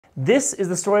This is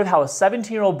the story of how a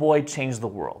 17-year-old boy changed the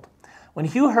world. When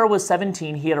Hugh Herr was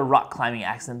 17, he had a rock climbing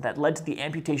accident that led to the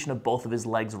amputation of both of his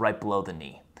legs right below the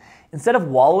knee. Instead of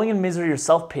wallowing in misery or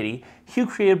self-pity, Hugh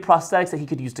created prosthetics that he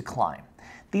could use to climb.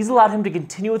 These allowed him to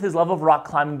continue with his love of rock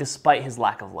climbing despite his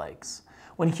lack of legs.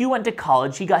 When Hugh went to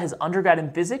college, he got his undergrad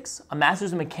in physics, a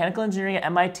master's in mechanical engineering at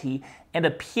MIT, and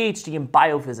a PhD in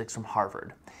biophysics from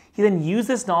Harvard. He then used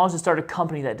this knowledge to start a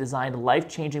company that designed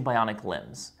life-changing bionic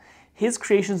limbs. His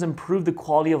creations improved the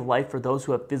quality of life for those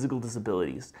who have physical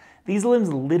disabilities. These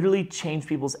limbs literally changed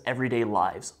people's everyday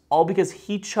lives, all because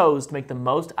he chose to make the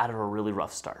most out of a really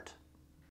rough start.